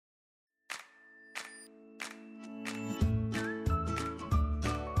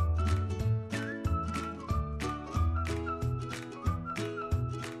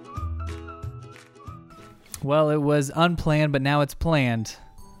Well, it was unplanned, but now it's planned.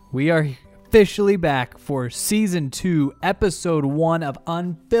 We are officially back for Season 2, Episode 1 of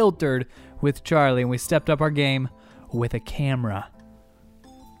Unfiltered with Charlie, and we stepped up our game with a camera.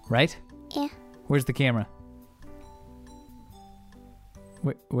 Right? Yeah. Where's the camera?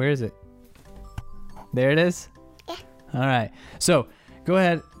 Where is it? There it is? Yeah. All right. So, go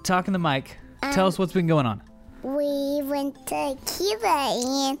ahead, talk in the mic. Tell us what's been going on. We went to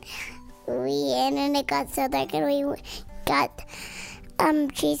Cuba and then it got so dark and we got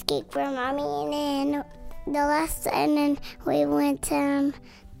cheesecake for Mommy and then we went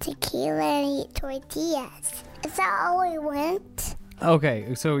tequila and eat tortillas. Is that all we went?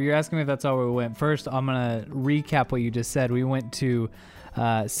 Okay, so you're asking me if that's all we went. First, I'm going to recap what you just said. We went to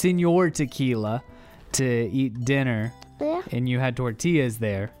Senor Tequila to eat dinner. Yeah. And you had tortillas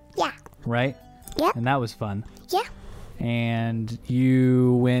there. Yeah. Right? Yeah. And that was fun. Yeah. And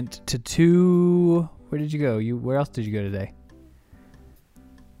you went to where did you go? Where else did you go today?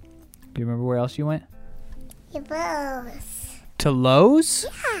 Do you remember where else you went? Lowe's. To Lowe's?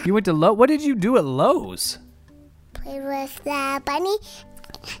 Yeah. You went to Lowe's? What did you do at Lowe's? Played with the bunny,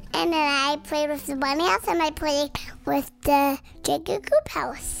 and then I played with the bunny house, and I played with the chicken coop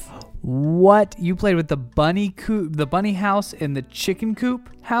house. What? You played with the bunny house and the chicken coop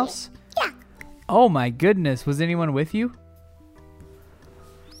house? Yeah. Oh my goodness. Was anyone with you?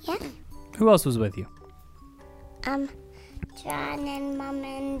 Yeah. Who else was with you? John and Mom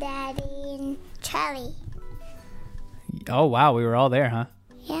and Daddy and Charlie. Oh wow, we were all there, huh?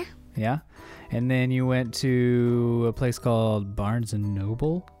 Yeah. Yeah. And then you went to a place called Barnes &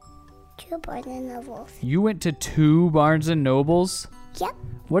 Noble? 2 Barnes & Nobles. You went to 2 Barnes & Nobles? Yep.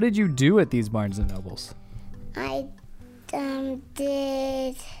 What did you do at these Barnes & Nobles? I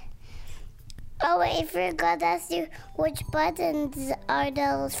did... Oh, I forgot to ask you, which buttons are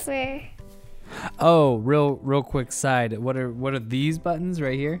those for? Oh, real quick side. What are these buttons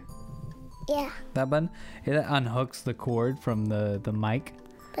right here? Yeah. That button? It unhooks the cord from the mic.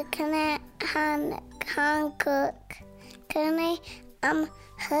 But can I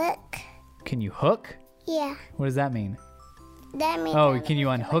hook? Can you hook? Yeah. What does that mean? That means... Oh, can you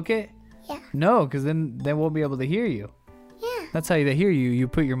unhook it? Yeah. No, because then they won't be able to hear you. Yeah. That's how they hear you. You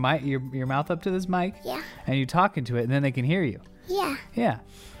put your mic, your mouth up to this mic. Yeah. And you talk into it, and then they can hear you. Yeah. Yeah.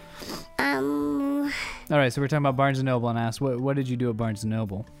 All right, so we're talking about Barnes & Noble, and I asked, what did you do at Barnes &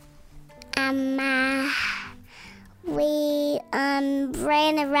 Noble? We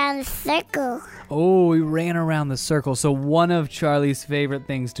ran around the circle. Oh, we ran around the circle. So one of Charlie's favorite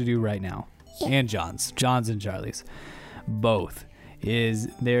things to do right now, and John's and Charlie's, both, is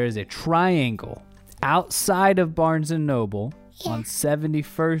there is a triangle outside of Barnes & Noble on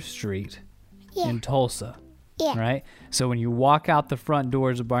 71st Street in Tulsa. Yeah. Right? So when you walk out the front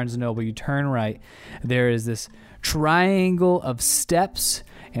doors of Barnes & Noble, you turn right. There is this triangle of steps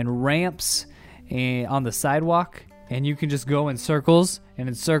and ramps on the sidewalk, and you can just go in circles and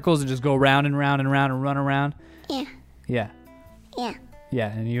just go round and round and round and run around. Yeah. Yeah. Yeah. Yeah,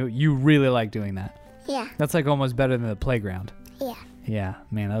 and you really like doing that. Yeah. That's like almost better than the playground. Yeah. Yeah,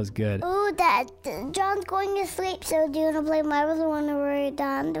 man, that was good. Ooh, John's going to sleep, so do you want to play marbles when we're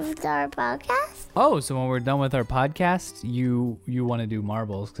done with our podcast? Oh, so when we're done with our podcast, you want to do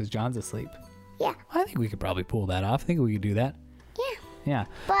marbles because John's asleep. Yeah. I think we could probably pull that off. I think we could do that. Yeah. Yeah.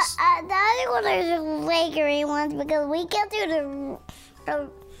 But the other one are the regular ones because we can't do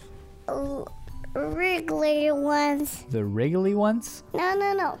the regular ones. The wriggly ones?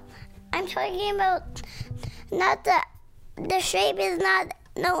 No. I'm talking about not the shape is not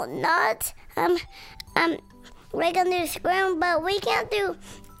regular square, but we can't do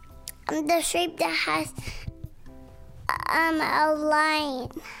the shape that has a line.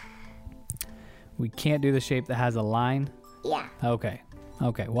 We can't do the shape that has a line? Yeah. Okay.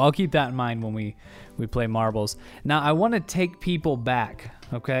 Well, I'll keep that in mind when we play marbles. Now, I want to take people back,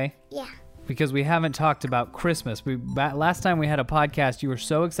 okay? Yeah. Because we haven't talked about Christmas. Last time we had a podcast, you were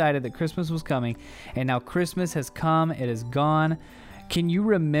so excited that Christmas was coming, and now Christmas has come. It is gone. Can you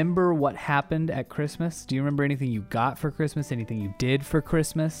remember what happened at Christmas? Do you remember anything you got for Christmas? Anything you did for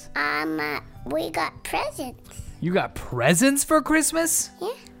Christmas? We got presents. You got presents for Christmas?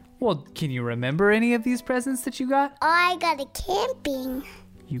 Yeah. Well, can you remember any of these presents that you got? I got a camping.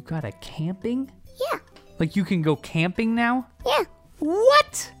 You got a camping? Yeah. Like you can go camping now? Yeah.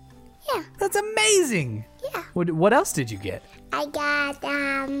 What? Yeah. That's amazing. Yeah. What else did you get? I got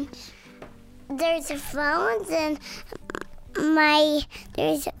there's phones and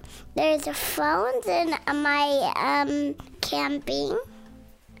there's phones in my camping.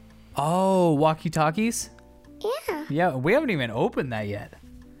 Oh, walkie-talkies? Yeah. Yeah, we haven't even opened that yet.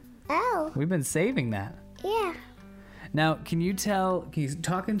 Oh. We've been saving that. Yeah. Now, can you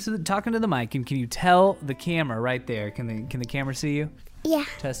talking to the mic, and can you tell the camera right there? Can the camera see you? Yeah.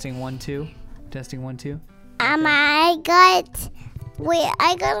 Testing 1 2. Testing 1 2. I got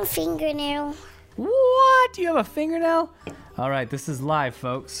a fingernail. What? You have a fingernail? All right, this is live,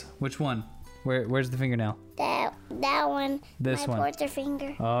 folks. Which one? Where's the fingernail? That one. This my one. pointer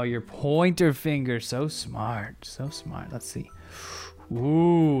finger. Oh, your pointer finger. So smart. So smart. Let's see.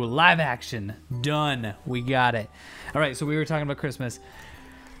 Ooh, live action. Done. We got it. All right, so we were talking about Christmas.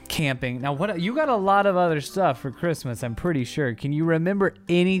 Camping. Now, what you got a lot of other stuff for Christmas, I'm pretty sure. Can you remember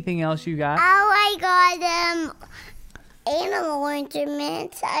anything else you got? Oh, I got animal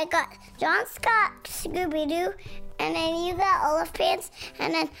ornaments. John's got Scooby-Doo, and then you got Olaf pants,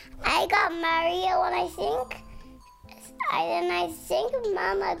 and then I got Mario, and I think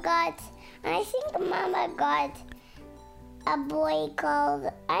Mama got a boy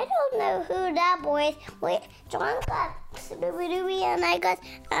called, I don't know who that boy is. Wait, John got Scooby-Doo, and I got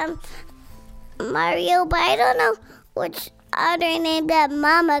Mario, but I don't know which other name that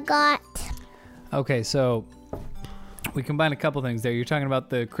Mama got. Okay, so we combined a couple things there. You're talking about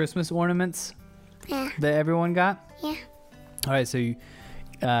the Christmas ornaments that everyone got? Yeah. All right, so you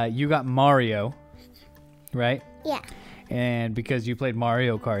got Mario, right? Yeah. And because you played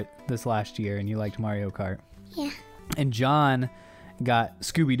Mario Kart this last year and you liked Mario Kart. Yeah. And John got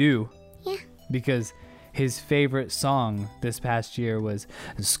Scooby-Doo. Yeah. Because his favorite song this past year was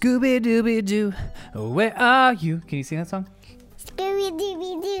Scooby-Dooby-Doo, where are you? Can you sing that song?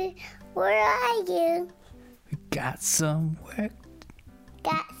 Scooby-Dooby-Doo, where are you? We got some work.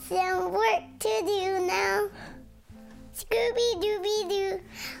 Got some work to do now. Scooby-Dooby-Doo,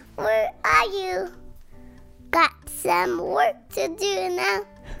 where are you? Got some work to do now.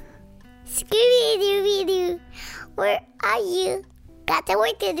 Scooby-Dooby-Doo, where are you? Got some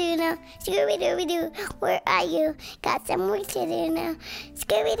work to do now. Scooby-Dooby-Doo, where are you? Got some work to do now.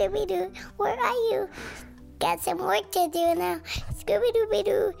 Scooby-Dooby-Doo, where are you? Got some work to do now.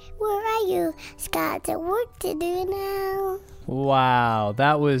 Scooby-Dooby-Doo, where are you? Got some work to do now. Wow,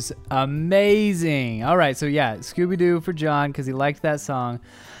 that was amazing. All right, so yeah, Scooby-Doo for John because he liked that song.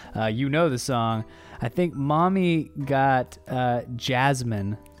 You know the song. I think Mommy got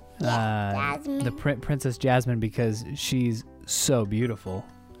Jasmine. Jasmine. The Princess Jasmine because she's so beautiful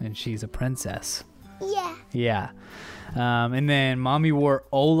and she's a princess. Yeah. Yeah. And then Mommy wore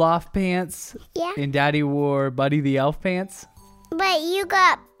Olaf pants. Yeah. And Daddy wore Buddy the Elf pants. But you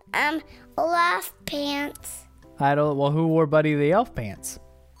got Olaf pants. Well, who wore Buddy the Elf pants?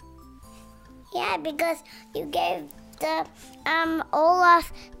 Yeah, because you gave the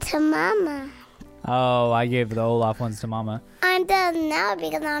Olaf to Mama. Oh, I gave the Olaf ones to Mama. I'm done now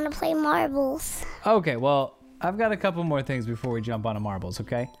because I want to play marbles. Okay, well, I've got a couple more things before we jump onto marbles,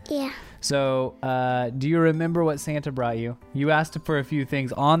 okay? Yeah. So, do you remember what Santa brought you? You asked for a few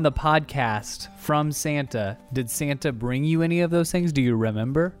things on the podcast from Santa. Did Santa bring you any of those things? Do you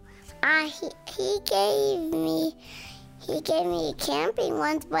remember? He gave me camping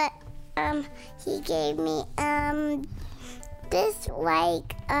ones, but he gave me this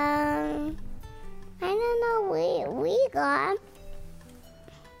like I don't know we got.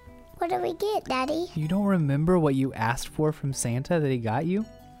 What did we get, Daddy? You don't remember what you asked for from Santa that he got you?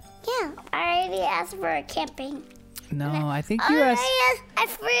 Yeah, I already asked for a camping. No, I think you asked. I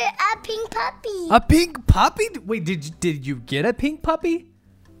asked for a pink puppy. A pink puppy? Wait, did you get a pink puppy?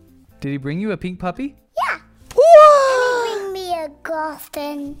 Did he bring you a pink puppy? Yeah. Whoa! And he bring me a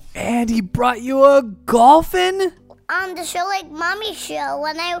dolphin. And he brought you a dolphin? On the show, like Mommy show,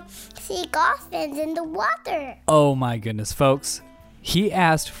 when I see dolphins in the water. Oh my goodness, folks. He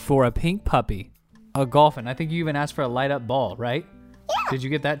asked for a pink puppy, a dolphin. I think you even asked for a light up ball, right? Yeah. Did you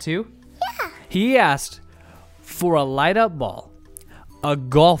get that too? Yeah. He asked for a light up ball, a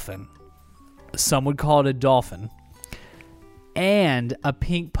dolphin, some would call it a dolphin, and a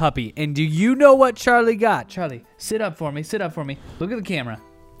pink puppy. And do you know what Charlie got? Charlie, sit up for me. Look at the camera.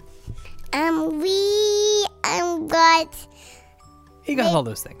 He got all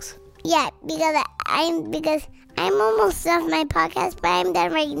those things. Yeah, because I'm almost off my podcast, but I'm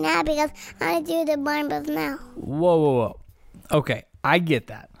done right now because I want to do the marbles now. Whoa. Okay, I get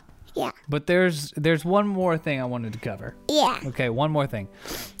that. Yeah. But there's one more thing I wanted to cover. Yeah. Okay, one more thing.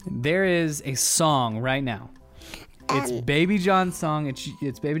 There is a song right now. It's Baby John's song.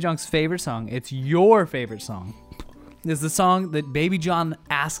 It's Baby John's favorite song. It's your favorite song. It's the song that Baby John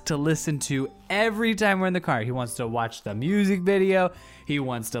asks to listen to every time we're in the car. He wants to watch the music video. He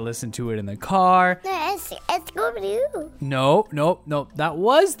wants to listen to it in the car. No, it's Scooby-Doo. No. That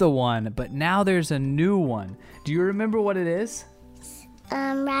was the one, but now there's a new one. Do you remember what it is?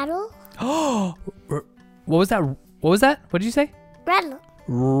 Rattle? Oh, What was that? What did you say? Rattle.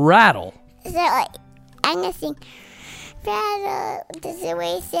 Rattle. So like, I'm gonna sing rattle. This is the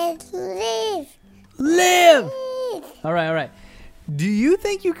way it says live. Live. Live. All right. Do you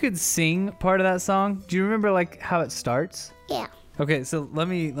think you could sing part of that song? Do you remember like how it starts? Yeah. Okay, so let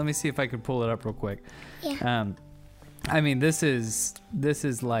me see if I could pull it up real quick. Yeah. I mean, this is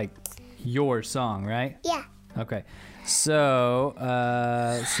like your song, right? Yeah. Okay. So,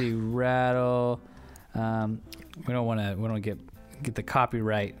 let's see, rattle. We don't want to get the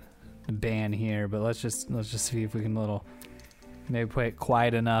copyright ban here, but let's just see if we can maybe play it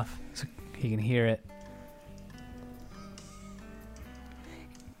quiet enough so he can hear it.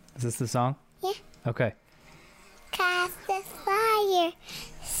 Is this the song? Yeah. Okay. Cast the fire,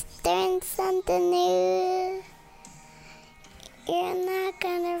 stirring something new. You're not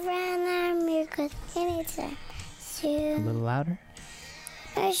gonna run our miracles anytime A soon. little louder.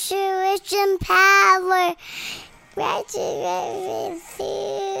 Resurrection power, righteous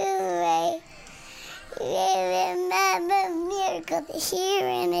way. Remember miracles,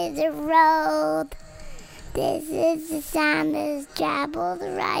 hearing is a road. This is the sound of trouble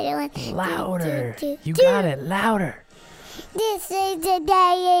rattling. Louder. You got it. Louder. This is the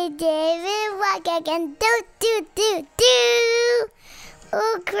day David walk again. Do.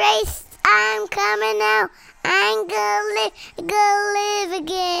 Oh, grace, I'm coming out. I'm gonna live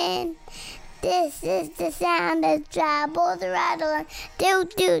again. This is the sound of trouble rattling.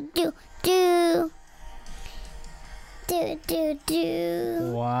 Do.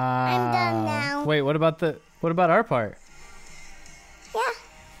 Wow. I'm done now. Wait, what about our part? Yeah.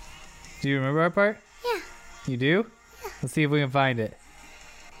 Do you remember our part? Yeah. You do? Let's see if we can find it.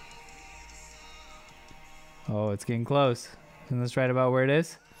 Oh, it's getting close. Isn't this right about where it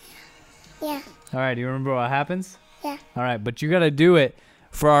is? Yeah. All right, do you remember what happens? Yeah. All right, but you got to do it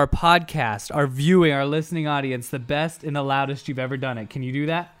for our podcast, our viewing, our listening audience, the best and the loudest you've ever done it. Can you do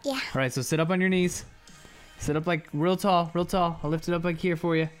that? Yeah. All right, so sit up on your knees. Sit up like real tall. I'll lift it up like here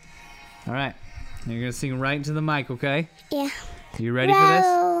for you. All right. You're going to sing right into the mic, okay? Yeah. You ready for this?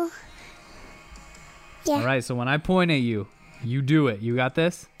 Yeah. All right, so when I point at you, you do it. You got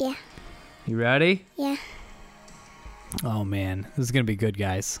this? Yeah. You ready? Yeah. Oh, man. This is going to be good,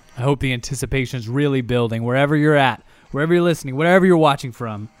 guys. I hope the anticipation is really building wherever you're at, wherever you're listening, wherever you're watching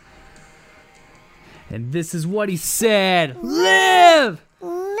from. And this is what he said. Live!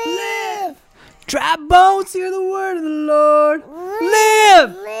 Live! Dry bones, hear the word of the Lord.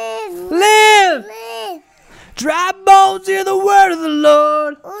 Live! Live! Live! Live! Dry bones, hear the word of the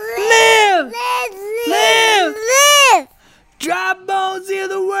Lord. Live! Live! Live! Dry bones, hear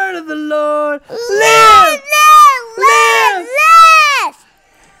the word of the Lord. Live! Live! Live!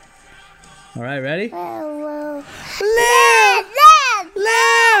 All right, ready? Live! Live!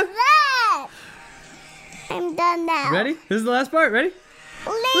 Live! Live! I'm done now. Ready? This is the last part. Ready?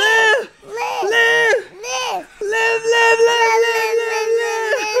 Live! Live! Live! Live! Live! Live!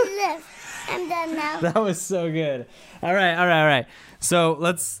 Live! I'm done now. That was so good. All right. So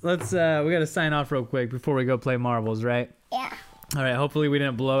let's we got to sign off real quick before we go play marbles, right? Yeah. All right. Hopefully we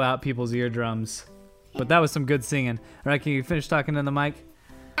didn't blow out people's eardrums, but that was some good singing. All right. Can you finish talking in the mic?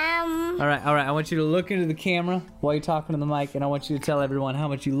 All right. I want you to look into the camera while you're talking to the mic, and I want you to tell everyone how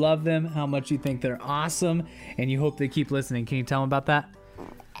much you love them, how much you think they're awesome, and you hope they keep listening. Can you tell them about that?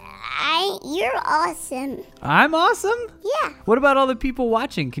 You're awesome. I'm awesome? Yeah. What about all the people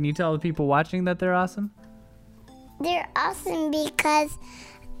watching? Can you tell the people watching that they're awesome? They're awesome because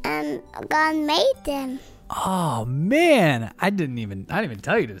God made them. Oh man, I didn't even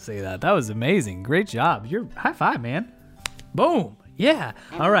tell you to say that. That was amazing. Great job. You're high five, man. Boom. Yeah.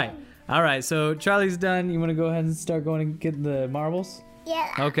 All right. So Charlie's done. You want to go ahead and start going and get the marbles?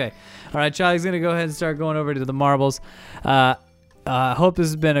 Yeah. Okay. All right. Charlie's gonna go ahead and start going over to the marbles. I hope this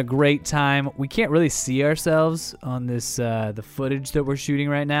has been a great time. We can't really see ourselves on this the footage that we're shooting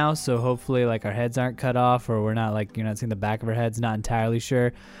right now, so hopefully like our heads aren't cut off, or we're not like you're not seeing the back of our heads. Not entirely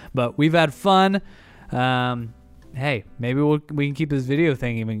sure, but we've had fun. Hey, maybe we can keep this video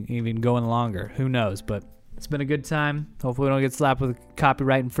thing even going longer. Who knows? But it's been a good time. Hopefully we don't get slapped with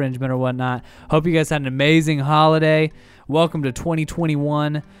copyright infringement or whatnot. Hope you guys had an amazing holiday. Welcome to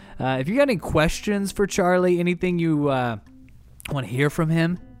 2021. If you got any questions for Charlie, anything you want to hear from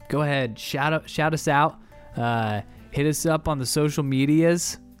him, go ahead, shout us out. Hit us up on the social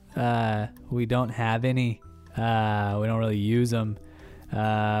medias. We don't have any. We don't really use them.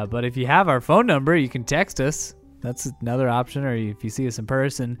 But if you have our phone number, you can text us. That's another option, or if you see us in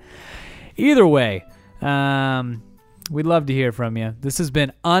person. Either way, we'd love to hear from you. This has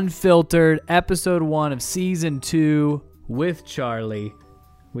been Unfiltered, episode 1 of season 2 with Charlie.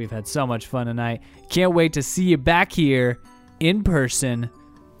 We've had so much fun tonight. Can't wait to see you back here in person,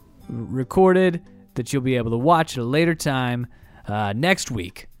 recorded, that you'll be able to watch at a later time next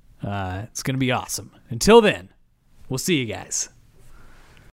week. It's going to be awesome. Until then, we'll see you guys.